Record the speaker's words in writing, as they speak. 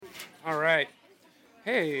All right.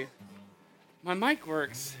 Hey, my mic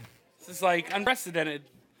works. This is like unprecedented.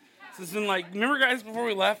 This has been like, remember guys before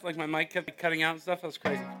we left, like my mic kept cutting out and stuff? That was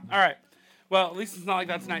crazy. All right. Well, at least it's not like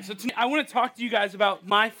that tonight. So tonight I want to talk to you guys about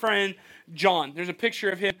my friend John. There's a picture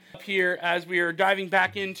of him up here as we are diving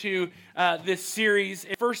back into this series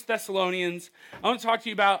in 1 Thessalonians. I want to talk to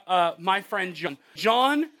you about my friend John.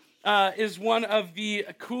 John is one of the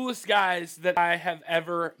coolest guys that I have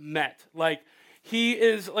ever met. Like, he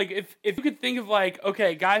is like, if you could think of like,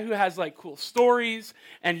 okay, a guy who has like cool stories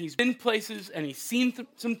and he's been places and he's seen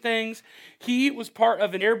some things. He was part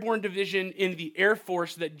of an airborne division in the Air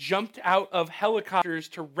Force that jumped out of helicopters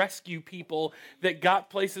to rescue people that got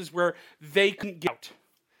places where they couldn't get out.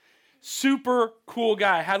 Super cool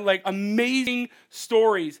guy, had like amazing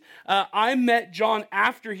stories. I met John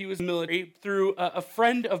after he was in the military through a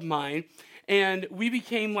friend of mine, and we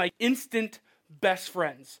became like instant best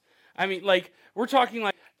friends. I mean, like, we're talking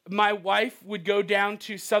like my wife would go down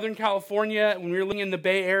to Southern California when we were living in the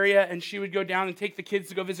Bay Area, and she would go down and take the kids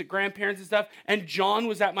to go visit grandparents and stuff. And John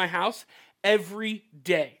was at my house every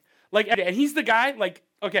day. Like, every day. And he's the guy, like,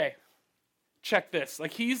 okay, check this.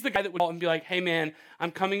 Like, he's the guy that would call and be like, hey, man,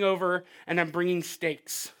 I'm coming over and I'm bringing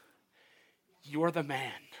steaks. You're the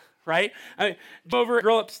man. Right? I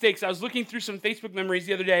grill up steaks. I was looking through some Facebook memories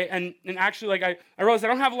the other day, and actually, like, I realized I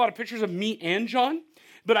don't have a lot of pictures of me and John,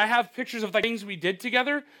 but I have pictures of like things we did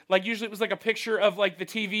together. Like, usually it was like a picture of like the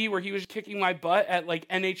TV where he was kicking my butt at like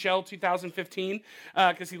NHL 2015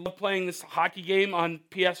 because he loved playing this hockey game on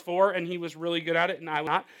PS4 and he was really good at it and I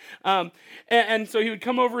was not. And so he would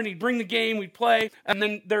come over and he'd bring the game, we'd play, and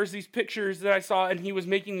then there's these pictures that I saw and he was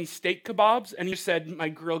making these steak kebabs and he said, my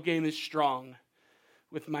grill game is strong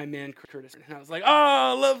with my man Curtis. And I was like, oh,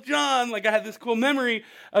 I love John. Like, I had this cool memory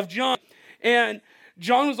of John. And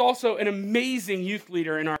John was also an amazing youth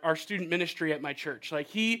leader in our student ministry at my church. Like,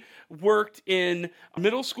 he worked in a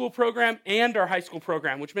middle school program and our high school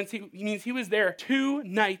program, which means he was there 2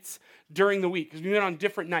 nights during the week because we went on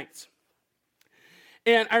different nights.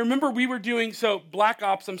 And I remember we were doing, so Black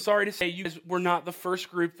Ops, I'm sorry to say, you guys were not the first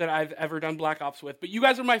group that I've ever done Black Ops with, but you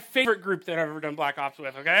guys are my favorite group that I've ever done Black Ops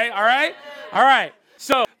with, okay? All right? All right.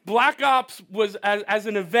 So Black Ops was, as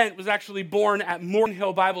an event, was actually born at Morgan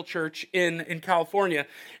Hill Bible Church in California.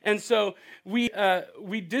 And so we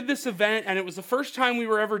did this event, and it was the first time we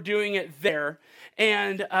were ever doing it there.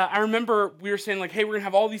 And I remember we were saying, like, hey, we're going to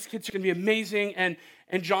have all these kids who are going to be amazing. And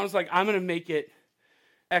John was like, I'm going to make it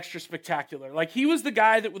extra spectacular. Like, he was the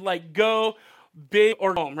guy that would, like, go big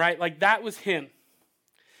or home, right? Like, that was him.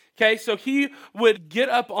 Okay, so he would get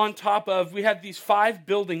up on top of, we had these 5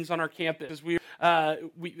 buildings on our campus.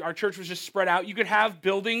 Our church was just spread out. You could have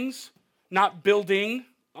buildings, not building,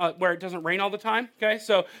 where it doesn't rain all the time. Okay,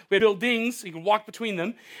 so we had buildings, you could walk between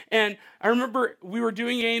them. And I remember we were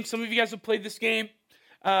doing a game, some of you guys have played this game,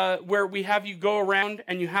 where we have you go around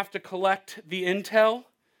and you have to collect the intel.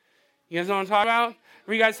 You guys know what I'm talking about?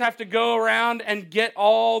 Where you guys have to go around and get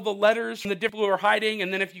all the letters from the different people who are hiding,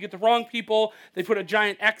 and then if you get the wrong people, they put a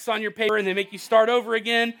giant X on your paper and they make you start over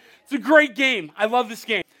again. It's a great game. I love this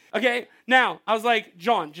game. Okay, now, I was like,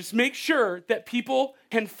 John, just make sure that people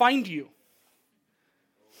can find you.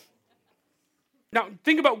 Now,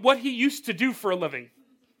 think about what he used to do for a living.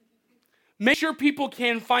 Make sure people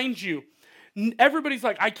can find you. Everybody's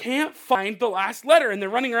like, I can't find the last letter, and they're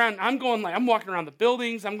running around. I'm going like, I'm walking around the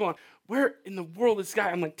buildings. I'm going, where in the world is this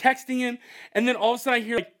guy? I'm like texting him, and then all of a sudden I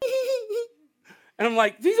hear like, and I'm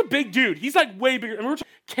like, he's a big dude. He's like way bigger. And we're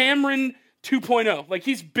talking Cameron 2.0. Like,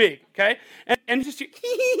 he's big, okay? And just,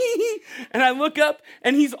 and I look up,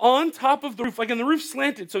 and he's on top of the roof, like, and the roof's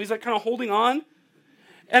slanted, so he's like kind of holding on.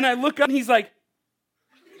 And I look up, and he's like,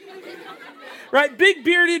 right, big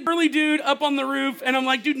bearded, burly dude up on the roof, and I'm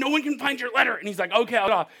like, dude, no one can find your letter. And he's like, okay, I'll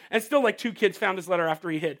get off. And still like 2 kids found his letter after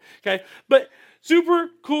he hid, okay? But super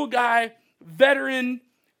cool guy, veteran,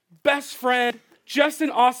 best friend, just an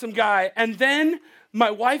awesome guy. And then my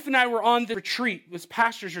wife and I were on the retreat, this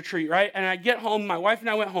pastor's retreat, right? And I get home, my wife and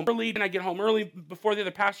I went home early, and I get home early before the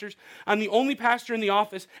other pastors. I'm the only pastor in the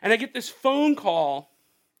office, and I get this phone call.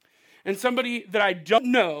 And somebody that I don't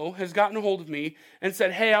know has gotten a hold of me and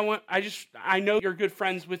said, hey, I know you're good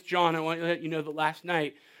friends with John. I want to let you know that last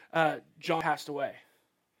night, John passed away.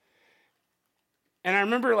 And I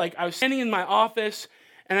remember, like, I was standing in my office,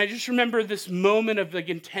 and I just remember this moment of, like,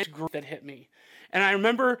 intense grief that hit me. And I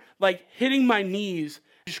remember, like, hitting my knees,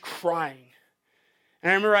 just crying.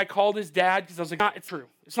 And I remember I called his dad, because I was like, it's true.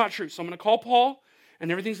 It's not true. So I'm going to call Paul,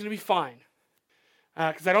 and everything's going to be fine.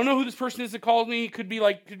 Because I don't know who this person is that called me. Could be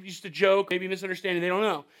just a joke, maybe a misunderstanding. They don't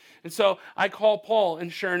know. And so I called Paul,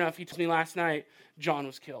 and sure enough, he told me last night John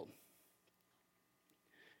was killed.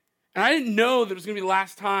 And I didn't know that it was going to be the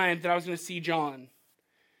last time that I was going to see John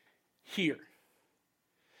here.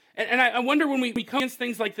 And I wonder when we come against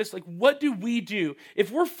things like this, like what do we do?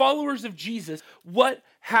 If we're followers of Jesus, what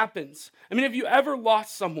happens? I mean, have you ever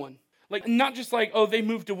lost someone? Like, not just like, oh, they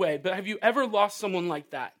moved away, but have you ever lost someone like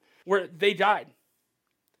that, where they died?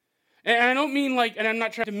 And I don't mean like, and I'm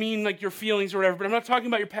not trying to mean like your feelings or whatever, but I'm not talking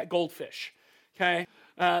about your pet goldfish, okay?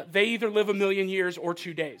 They either live 1,000,000 years or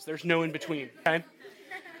 2 days. There's no in between, okay?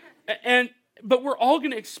 But we're all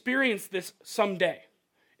going to experience this someday.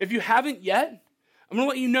 If you haven't yet, I'm going to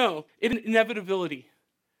let you know, it's an inevitability.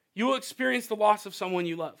 You will experience the loss of someone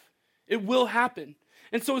you love. It will happen.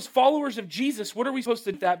 And so as followers of Jesus, what are we supposed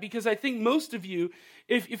to do with that? Because I think most of you,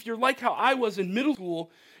 if you're like how I was in middle school,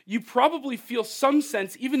 you probably feel some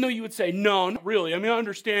sense, even though you would say, no, not really. I mean, I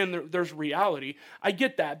understand there's reality. I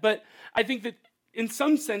get that. But I think that in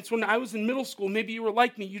some sense, when I was in middle school, maybe you were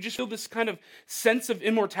like me, you just feel this kind of sense of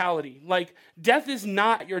immortality. Like death is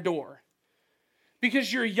not at your door.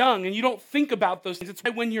 Because you're young and you don't think about those things. It's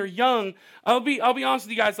why when you're young, I'll be honest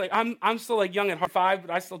with you guys, like I'm still like young at heart 5,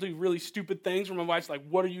 but I still do really stupid things where my wife's like,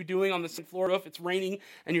 what are you doing on the second floor roof? It's raining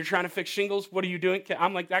and you're trying to fix shingles. What are you doing? Okay,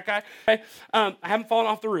 I'm like that guy. Okay? I haven't fallen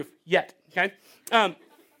off the roof yet. Okay.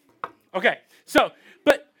 Okay. So,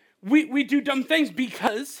 but we do dumb things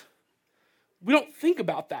because we don't think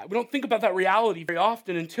about that. We don't think about that reality very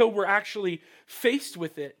often until we're actually faced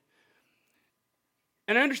with it.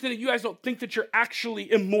 And I understand that you guys don't think that you're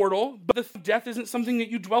actually immortal, but death isn't something that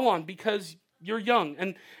you dwell on because you're young.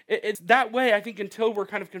 And it's that way, I think, until we're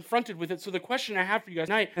kind of confronted with it. So the question I have for you guys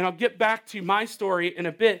tonight, and I'll get back to my story in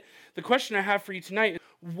a bit, the question I have for you tonight is,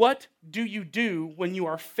 what do you do when you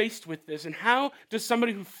are faced with this? And how does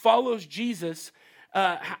somebody who follows Jesus,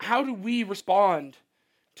 how do we respond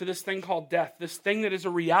to this thing called death, this thing that is a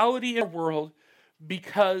reality in our world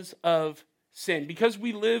because of sin, because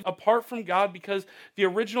we live apart from God, because the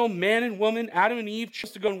original man and woman, Adam and Eve,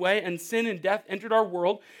 chose to go away, and sin and death entered our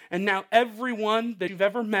world, and now everyone that you've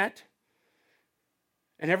ever met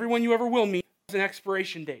and everyone you ever will meet has an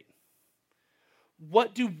expiration date.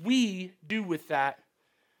 What do we do with that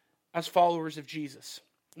as followers of Jesus?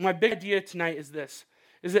 My big idea tonight is this,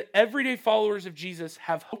 is that everyday followers of Jesus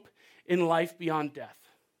have hope in life beyond death.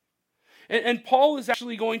 And Paul is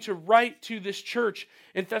actually going to write to this church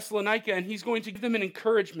in Thessalonica, and he's going to give them an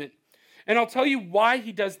encouragement. And I'll tell you why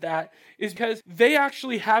he does that, is because they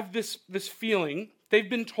actually have this feeling. They've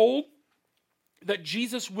been told that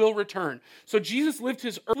Jesus will return. So Jesus lived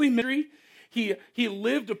his earthly ministry. He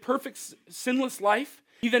lived a perfect, sinless life.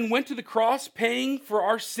 He then went to the cross, paying for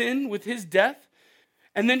our sin with his death.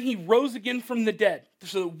 And then he rose again from the dead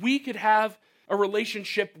so that we could have a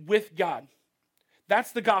relationship with God.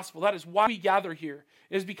 That's the gospel. That is why we gather here.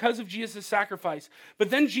 It is because of Jesus' sacrifice. But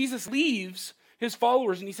then Jesus leaves his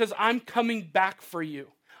followers and he says, I'm coming back for you.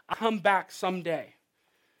 I'll come back someday.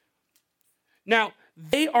 Now,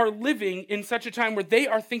 they are living in such a time where they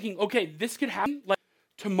are thinking, okay, this could happen like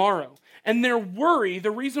tomorrow. And their worry,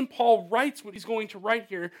 the reason Paul writes what he's going to write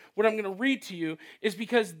here, what I'm going to read to you, is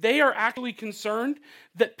because they are actually concerned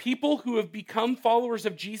that people who have become followers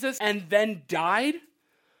of Jesus and then died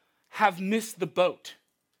have missed the boat.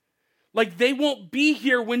 Like they won't be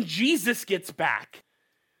here when Jesus gets back.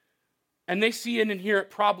 And they see an inherent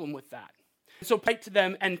problem with that. So write to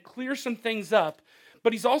them and clear some things up,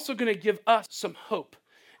 but he's also going to give us some hope.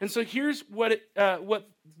 And so here's what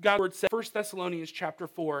God's word says, 1 Thessalonians chapter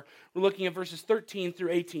 4. We're looking at verses 13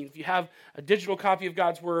 through 18. If you have a digital copy of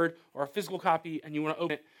God's word or a physical copy and you want to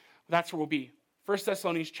open it, that's where we'll be. 1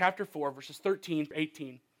 Thessalonians chapter 4, verses 13 through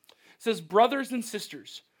 18. It says, brothers and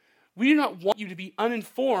sisters, we do not want you to be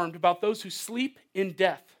uninformed about those who sleep in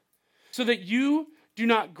death, so that you do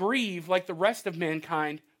not grieve like the rest of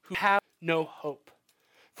mankind who have no hope.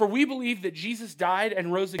 For we believe that Jesus died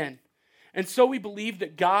and rose again. And so we believe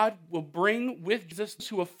that God will bring with Jesus those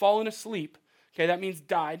who have fallen asleep, okay, that means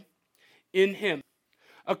died, in him.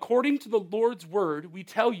 According to the Lord's word, we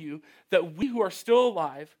tell you that we who are still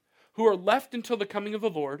alive, who are left until the coming of the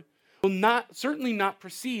Lord, will certainly not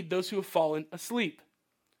precede those who have fallen asleep.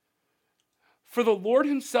 For the Lord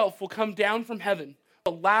himself will come down from heaven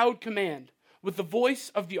with a loud command, with the voice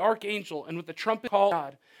of the archangel and with the trumpet call of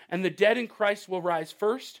God, and the dead in Christ will rise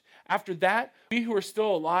first. After that, we who are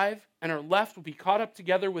still alive and are left will be caught up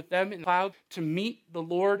together with them in the cloud to meet the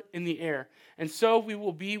Lord in the air. And so we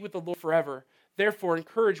will be with the Lord forever. Therefore,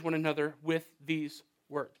 encourage one another with these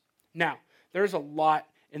words. Now, there's a lot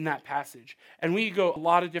in that passage. And we could go a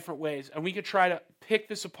lot of different ways. And we could try to pick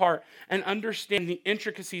this apart and understand the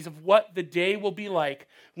intricacies of what the day will be like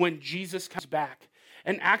when Jesus comes back.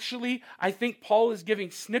 And actually, I think Paul is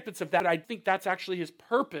giving snippets of that. I think that's actually his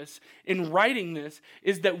purpose in writing this,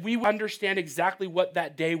 is that we understand exactly what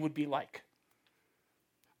that day would be like.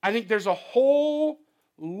 I think there's a whole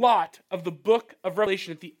lot of the book of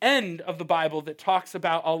Revelation at the end of the Bible that talks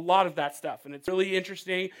about a lot of that stuff. And it's really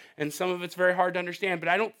interesting, and some of it's very hard to understand. But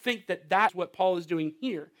I don't think that that's what Paul is doing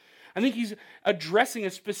here. I think he's addressing a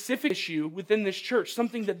specific issue within this church,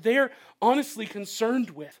 something that they're honestly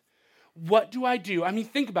concerned with. What do I do? I mean,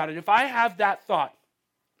 think about it. If I have that thought,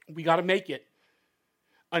 we got to make it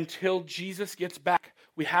until Jesus gets back.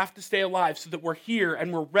 We have to stay alive so that we're here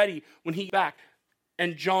and we're ready when he's back.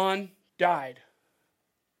 And John died.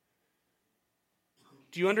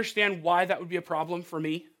 Do you understand why that would be a problem for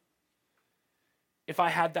me if I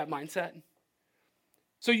had that mindset?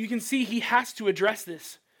 So you can see he has to address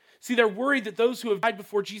this. See, they're worried that those who have died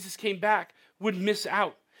before Jesus came back would miss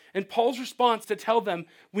out. And Paul's response to tell them,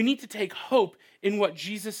 we need to take hope in what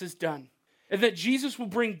Jesus has done. And that Jesus will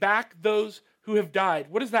bring back those who have died.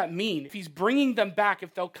 What does that mean? If he's bringing them back,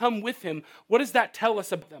 if they'll come with him, what does that tell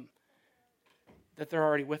us about them? That they're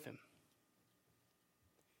already with him.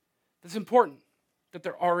 That's important, that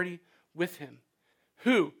they're already with him.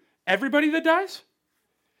 Who? Everybody that dies?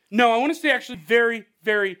 No, I want to stay actually very,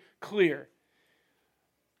 very clear.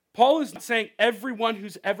 Paul is not saying everyone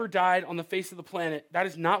who's ever died on the face of the planet. That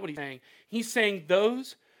is not what he's saying. He's saying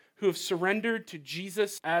those who have surrendered to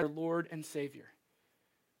Jesus as Lord and Savior.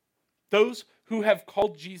 Those who have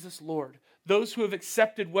called Jesus Lord. Those who have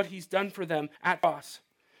accepted what he's done for them at the cross.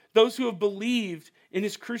 Those who have believed in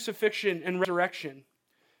his crucifixion and resurrection,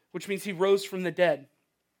 which means he rose from the dead.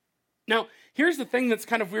 Now, here's the thing that's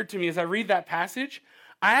kind of weird to me as I read that passage.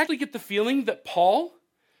 I actually get the feeling that Paul,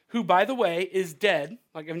 who, by the way, is dead,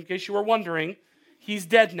 like in case you were wondering, he's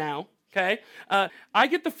dead now, okay? I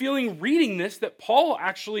get the feeling reading this that Paul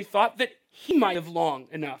actually thought that he might have long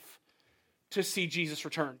enough to see Jesus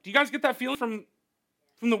return. Do you guys get that feeling from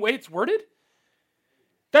the way it's worded?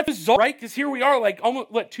 That's bizarre, right? Because here we are, like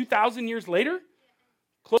almost, 2,000 years later?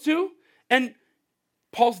 Close to? And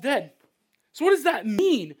Paul's dead. So what does that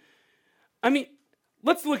mean? I mean,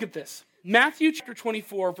 let's look at this. Matthew chapter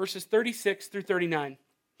 24, verses 36 through 39.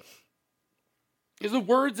 Is the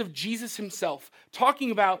words of Jesus himself,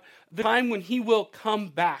 talking about the time when he will come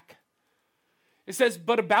back. It says,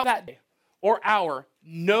 but about that day or hour,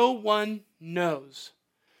 no one knows.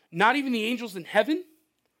 Not even the angels in heaven,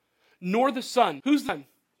 nor the Son. Who's the Son?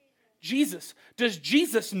 Jesus. Does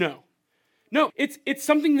Jesus know? No, it's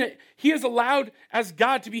something that he has allowed as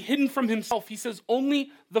God to be hidden from himself. He says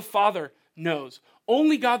only the Father knows.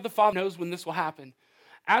 Only God the Father knows when this will happen.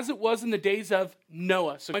 As it was in the days of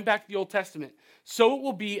Noah. So going back to the Old Testament. So it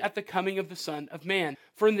will be at the coming of the Son of Man.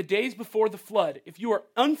 For in the days before the flood, if you are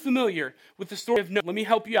unfamiliar with the story of Noah, let me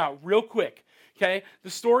help you out real quick. Okay? The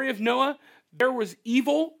story of Noah, there was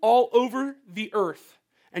evil all over the earth.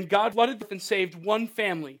 And God flooded and saved one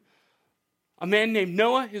family. A man named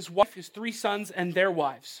Noah, his wife, his 3 sons, and their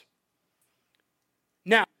wives.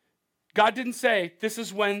 Now, God didn't say, this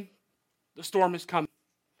is when the storm is coming.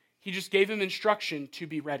 He just gave him instruction to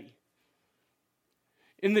be ready.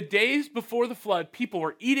 In the days before the flood, people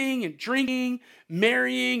were eating and drinking,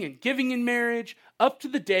 marrying and giving in marriage, up to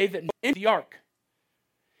the day that Noah entered the ark.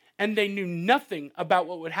 And they knew nothing about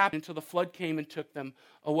what would happen until the flood came and took them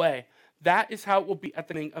away. That is how it will be at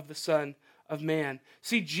the coming of the Son of Man.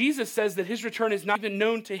 See, Jesus says that his return is not even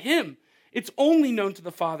known to him. It's only known to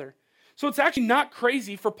the Father. So it's actually not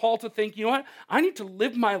crazy for Paul to think, you know what? I need to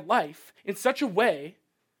live my life in such a way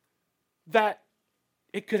that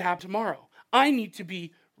it could happen tomorrow. I need to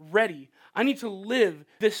be ready. I need to live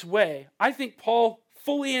this way. I think Paul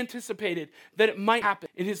fully anticipated that it might happen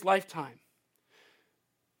in his lifetime.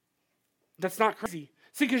 That's not crazy.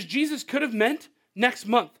 See, because Jesus could have meant next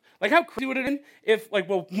month. Like, how crazy would it have been if,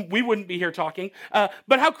 we wouldn't be here talking,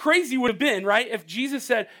 but how crazy would it have been, right, if Jesus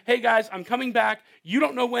said, hey, guys, I'm coming back. You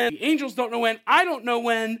don't know when. The angels don't know when. I don't know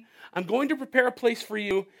when. I'm going to prepare a place for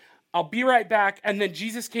you. I'll be right back. And then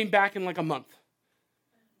Jesus came back in a month.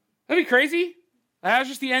 That'd be crazy. That was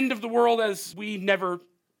just the end of the world as we never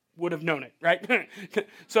would have known it, right?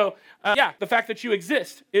 So, the fact that you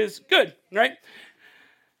exist is good, right?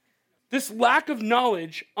 This lack of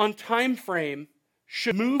knowledge on time frame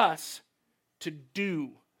should move us to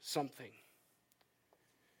do something.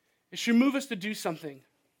 It should move us to do something.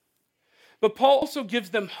 But Paul also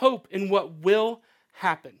gives them hope in what will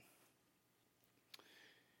happen.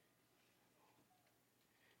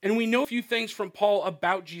 And we know a few things from Paul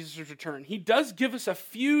about Jesus' return. He does give us a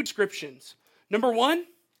few descriptions. Number 1,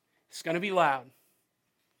 it's going to be loud.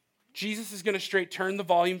 Jesus is going to straight turn the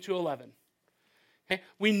volume to 11. Okay?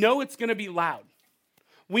 We know it's going to be loud.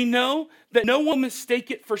 we know that no one will mistake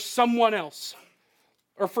it for someone else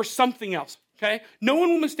or for something else, okay? No one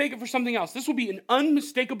will mistake it for something else. This will be an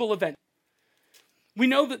unmistakable event. We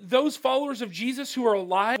know that those followers of Jesus who are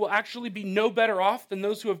alive will actually be no better off than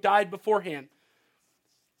those who have died beforehand.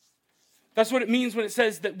 That's what it means when it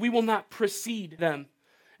says that we will not precede them.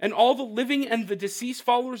 And all the living and the deceased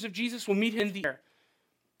followers of Jesus will meet him in the air.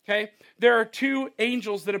 Okay? There are two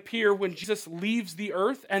angels that appear when Jesus leaves the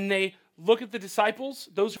earth, and they look at the disciples,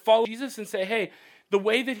 those who follow Jesus, and say, hey, the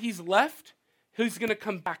way that he's left, he's going to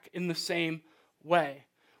come back in the same way.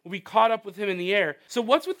 We'll be caught up with him in the air. So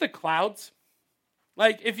what's with the clouds?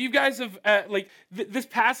 Like, if you guys have, this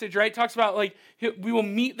passage, right, talks about, like, we will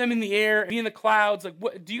meet them in the air, be in the clouds. Like,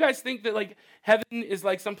 what, do you guys think that, like, heaven is,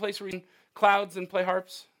 like, some place where we can clouds and play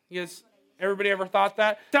harps? Yes. Everybody ever thought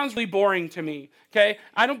that? Sounds really boring to me, okay?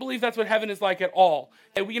 I don't believe that's what heaven is like at all.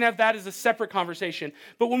 Okay, we can have that as a separate conversation.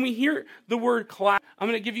 But when we hear the word cloud, I'm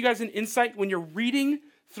going to give you guys an insight when you're reading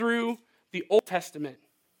through the Old Testament.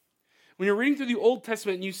 When you're reading through the Old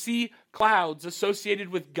Testament and you see clouds associated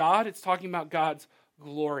with God, it's talking about God's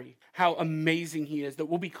glory, how amazing he is, that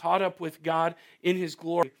we'll be caught up with God in his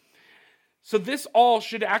glory. So this all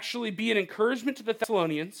should actually be an encouragement to the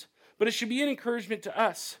Thessalonians, but it should be an encouragement to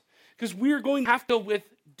us, because we are going to have to deal with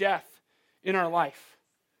death in our life.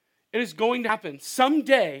 It is going to happen.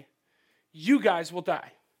 Someday, you guys will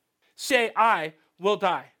die. Say, I will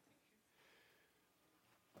die.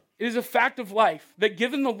 It is a fact of life that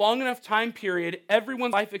given the long enough time period,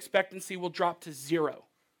 everyone's life expectancy will drop to 0.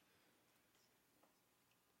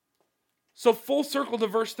 So full circle to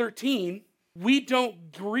verse 13, we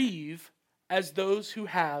don't grieve as those who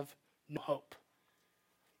have no hope.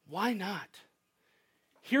 Why not?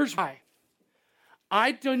 Here's why.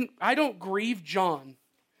 I don't grieve John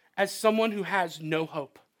as someone who has no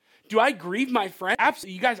hope. Do I grieve my friend?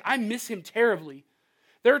 Absolutely. You guys, I miss him terribly.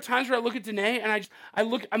 There are times where I look at Danae and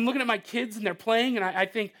I'm looking at my kids and they're playing and I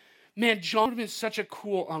think, man, John would have been such a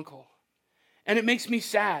cool uncle. And it makes me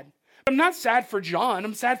sad. I'm not sad for John.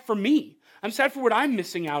 I'm sad for me. I'm sad for what I'm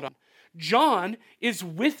missing out on. John is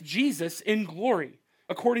with Jesus in glory,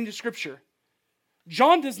 according to Scripture.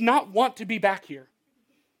 John does not want to be back here.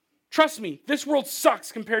 Trust me, this world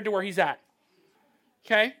sucks compared to where he's at.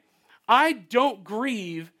 Okay? I don't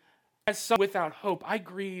grieve as someone without hope. I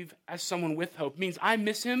grieve as someone with hope. It means I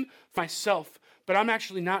miss him myself, but I'm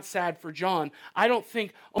actually not sad for John. I don't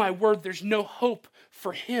think, oh my word, there's no hope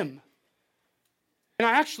for him. And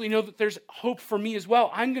I actually know that there's hope for me as well.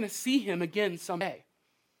 I'm going to see him again someday.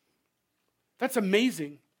 That's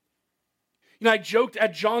amazing. You know, I joked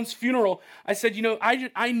at John's funeral. I said, you know,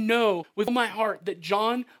 I know with all my heart that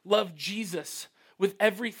John loved Jesus with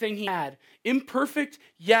everything he had. Imperfect,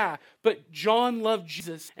 yeah, but John loved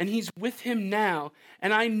Jesus, and he's with him now.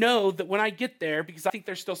 And I know that when I get there, because I think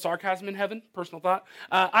there's still sarcasm in heaven, personal thought,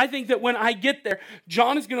 I think that when I get there,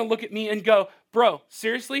 John is going to look at me and go, bro,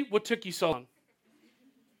 seriously, what took you so long?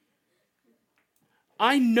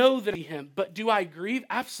 I know that I him, but do I grieve?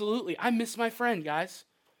 Absolutely. I miss my friend, guys.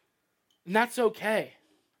 And that's okay.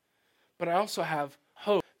 But I also have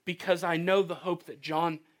hope because I know the hope that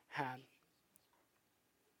John had.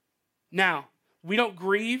 Now, we don't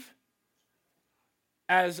grieve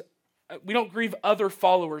other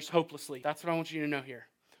followers hopelessly. That's what I want you to know here.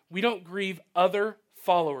 We don't grieve other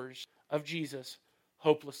followers of Jesus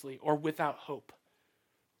hopelessly or without hope.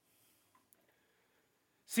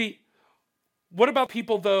 See, what about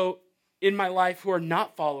people, though, in my life who are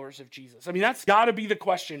not followers of Jesus? I mean, that's got to be the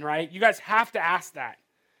question, right? You guys have to ask that.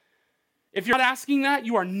 If you're not asking that,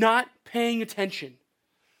 you are not paying attention.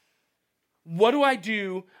 What do I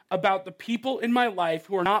do about the people in my life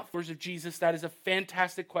who are not followers of Jesus? That is a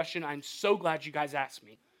fantastic question. I'm so glad you guys asked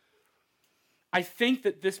me. I think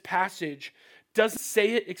that this passage doesn't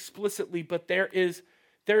say it explicitly, but there is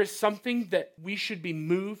something that we should be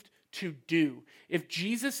moved to do. If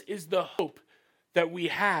Jesus is the hope that we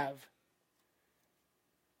have,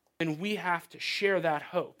 then we have to share that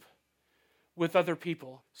hope with other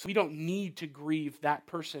people. So we don't need to grieve that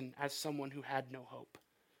person as someone who had no hope.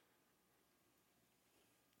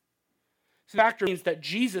 So the fact means that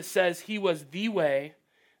Jesus says he was the way,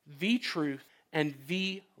 the truth, and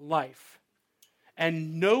the life.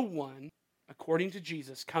 And no one, according to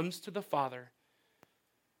Jesus, comes to the Father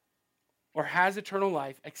or has eternal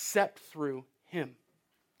life except through him.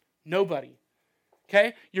 Nobody.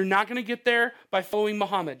 Okay? You're not going to get there by following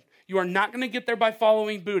Muhammad. You are not going to get there by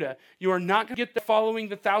following Buddha. You are not going to get there following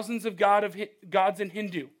the thousands of gods in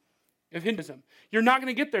Hinduism. You're not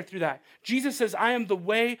going to get there through that. Jesus says, I am the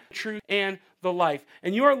way, the truth, and the life.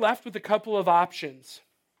 And you are left with a couple of options.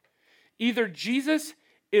 Either Jesus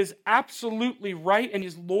is absolutely right and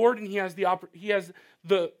is Lord and he has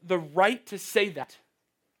the right to say that.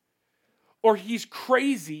 Or he's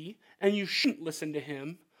crazy and you shouldn't listen to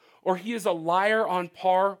him, or he is a liar on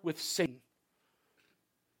par with Satan.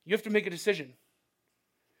 You have to make a decision.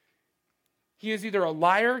 He is either a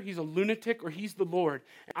liar, he's a lunatic, or he's the Lord.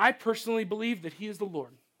 And I personally believe that he is the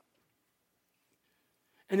Lord.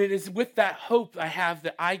 And it is with that hope I have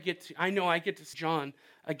that I know I get to see John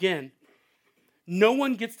again. No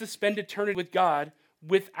one gets to spend eternity with God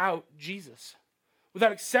without Jesus,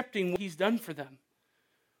 without accepting what he's done for them.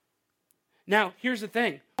 Now, here's the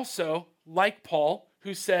thing. Also, like Paul,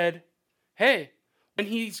 who said, hey,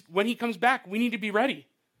 when he comes back, we need to be ready.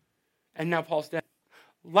 And now Paul's dead.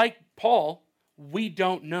 Like Paul, we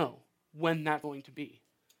don't know when that's going to be.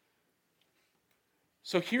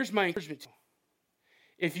 So here's my encouragement to you.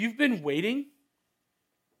 If you've been waiting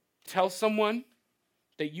to tell someone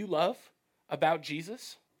that you love about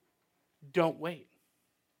Jesus, don't wait.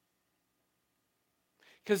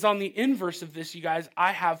 Because on the inverse of this, you guys,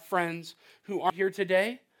 I have friends who aren't here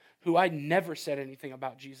today who I never said anything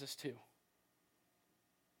about Jesus to.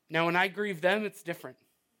 Now, when I grieve them, it's different.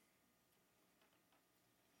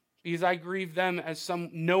 Because I grieve them as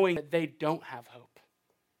some knowing that they don't have hope.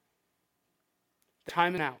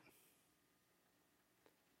 Time and out.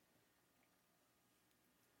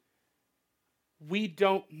 We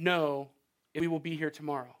don't know if we will be here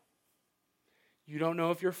tomorrow. You don't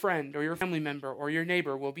know if your friend or your family member or your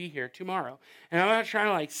neighbor will be here tomorrow. And I'm not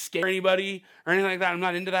trying to scare anybody or anything like that. I'm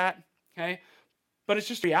not into that, okay? But it's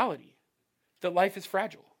just reality that life is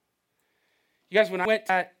fragile. You guys, when I went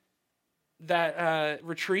at that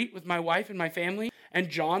retreat with my wife and my family, and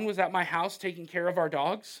John was at my house taking care of our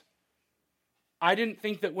dogs, I didn't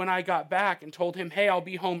think that when I got back and told him, hey, I'll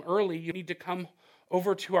be home early, you need to come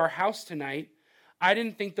over to our house tonight, I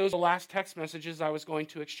didn't think those were the last text messages I was going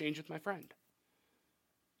to exchange with my friend.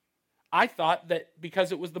 I thought that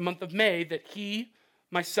because it was the month of May that he,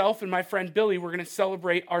 myself, and my friend Billy were going to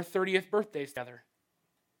celebrate our 30th birthdays together.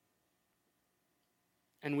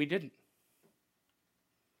 And we didn't.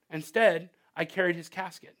 Instead, I carried his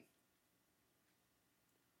casket.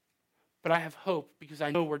 But I have hope because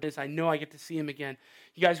I know where it is. I know I get to see him again.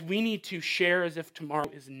 You guys, we need to share as if tomorrow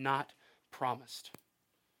is not promised.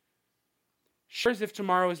 Share as if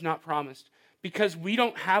tomorrow is not promised. Because we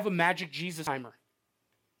don't have a magic Jesus timer.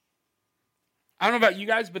 I don't know about you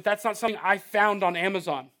guys, but that's not something I found on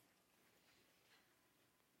Amazon.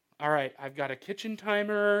 All right, I've got a kitchen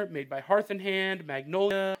timer made by Hearth and Hand,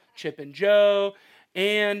 Magnolia, Chip and Joe,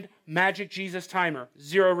 and Magic Jesus timer.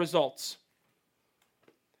 0 results.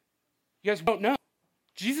 You guys don't know.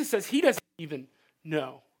 Jesus says he doesn't even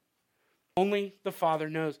know. Only the Father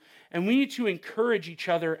knows. And we need to encourage each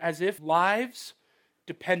other as if lives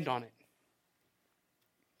depend on it.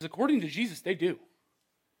 Because according to Jesus, they do.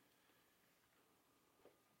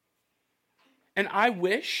 And I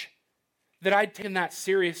wish that I'd taken that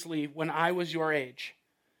seriously when I was your age.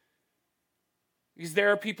 Because there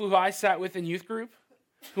are people who I sat with in youth group,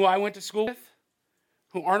 who I went to school with,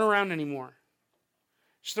 who aren't around anymore.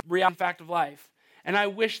 Just the reality fact of life. And I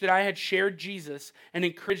wish that I had shared Jesus and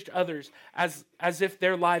encouraged others as if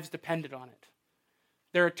their lives depended on it.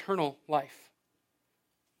 Their eternal life.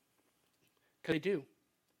 Because they do.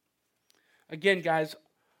 Again, guys,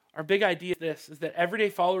 our big idea is that everyday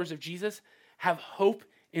followers of Jesus have hope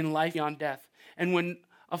in life beyond death. And when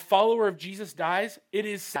a follower of Jesus dies, it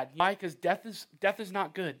is sad. Why? Because death is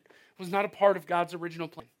not good. It was not a part of God's original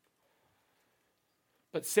plan.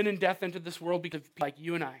 But sin and death entered this world because of people like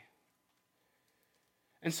you and I.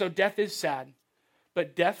 And so death is sad.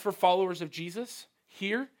 But death for followers of Jesus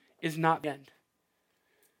here is not the end.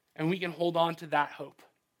 And we can hold on to that hope.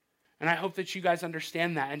 And I hope that you guys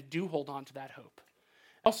understand that and do hold on to that hope.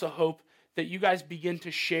 I also hope that you guys begin to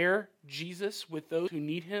share Jesus with those who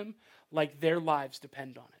need him like their lives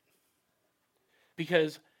depend on it.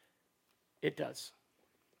 Because it does.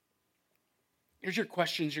 Here's your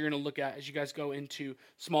questions you're going to look at as you guys go into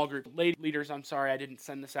small group. Lady leaders, I'm sorry I didn't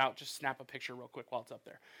send this out. Just snap a picture real quick while it's up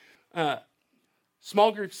there.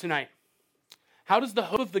 Small groups tonight. How does the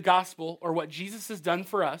hope of the gospel, or what Jesus has done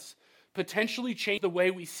for us, potentially change the way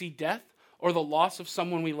we see death or the loss of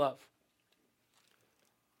someone we love?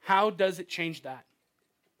 How does it change that?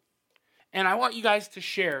 And I want you guys to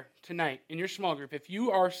share tonight in your small group. If you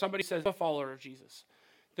are somebody who says a follower of Jesus,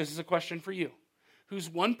 this is a question for you. Who's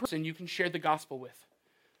one person you can share the gospel with?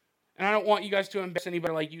 And I don't want you guys to embarrass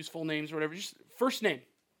anybody, like use full names or whatever. Just first name.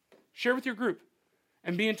 Share with your group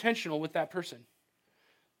and be intentional with that person.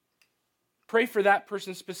 Pray for that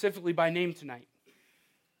person specifically by name tonight.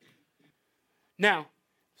 Now,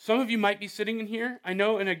 Some of you might be sitting in here. I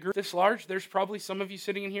know in a group this large, there's probably some of you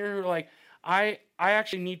sitting in here who are like, I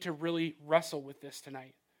actually need to really wrestle with this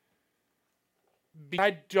tonight. Because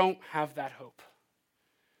I don't have that hope.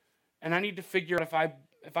 And I need to figure out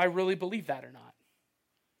if I really believe that or not.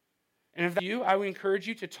 And if that's you, I would encourage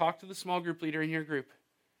you to talk to the small group leader in your group.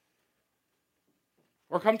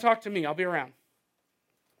 Or come talk to me. I'll be around.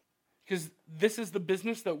 Because this is the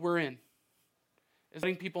business that we're in. Is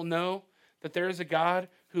letting people know that there is a God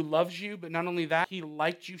who loves you, but not only that, he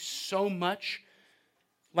liked you so much,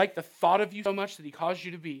 liked the thought of you so much that he caused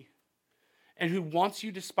you to be, and who wants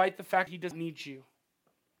you despite the fact he doesn't need you.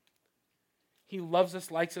 He loves us,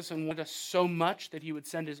 likes us, and wants us so much that he would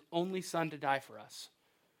send his only son to die for us.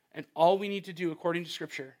 And all we need to do, according to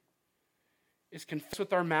Scripture, is confess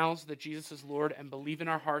with our mouths that Jesus is Lord and believe in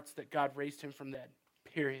our hearts that God raised him from the dead.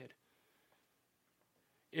 Period.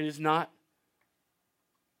 It is not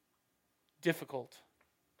difficult.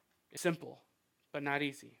 It's simple, but not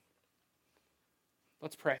easy.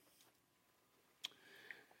 Let's pray.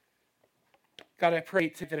 God, I pray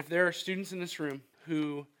that if there are students in this room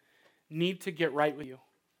who need to get right with you,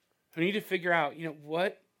 who need to figure out,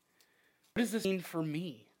 what does this mean for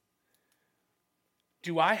me?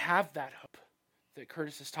 Do I have that hope that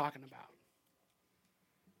Curtis is talking about?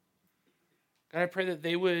 God, I pray that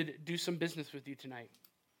they would do some business with you tonight.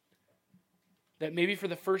 That maybe for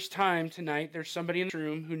the first time tonight, there's somebody in this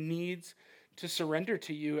room who needs to surrender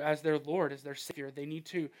to you as their Lord, as their Savior. They need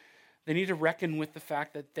to reckon with the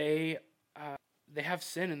fact that they have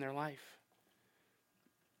sin in their life.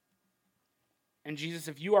 And Jesus,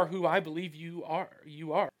 if you are who I believe you are,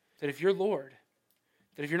 that if you're Lord,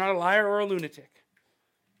 that if you're not a liar or a lunatic,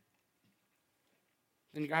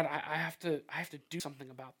 then God, I have to do something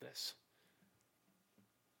about this.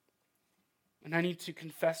 And I need to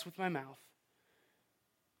confess with my mouth,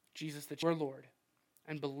 Jesus, that you are Lord,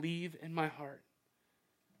 and believe in my heart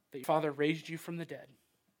that your Father raised you from the dead.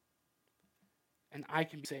 And I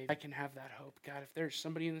can be saved. I can have that hope. God, if there's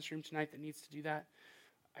somebody in this room tonight that needs to do that,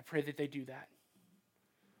 I pray that they do that.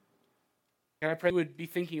 God, I pray we would be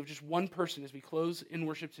thinking of just one person as we close in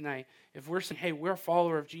worship tonight. If we're saying, hey, we're a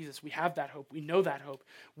follower of Jesus, we have that hope, we know that hope,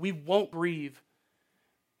 we won't grieve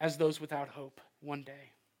as those without hope one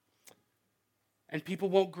day. And people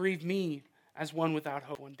won't grieve me as one without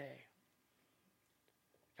hope one day.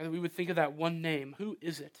 God, we would think of that one name. Who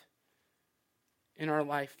is it in our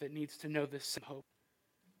life that needs to know this same hope?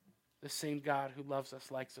 The same God who loves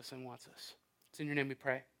us, likes us, and wants us. It's in your name we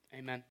pray. Amen.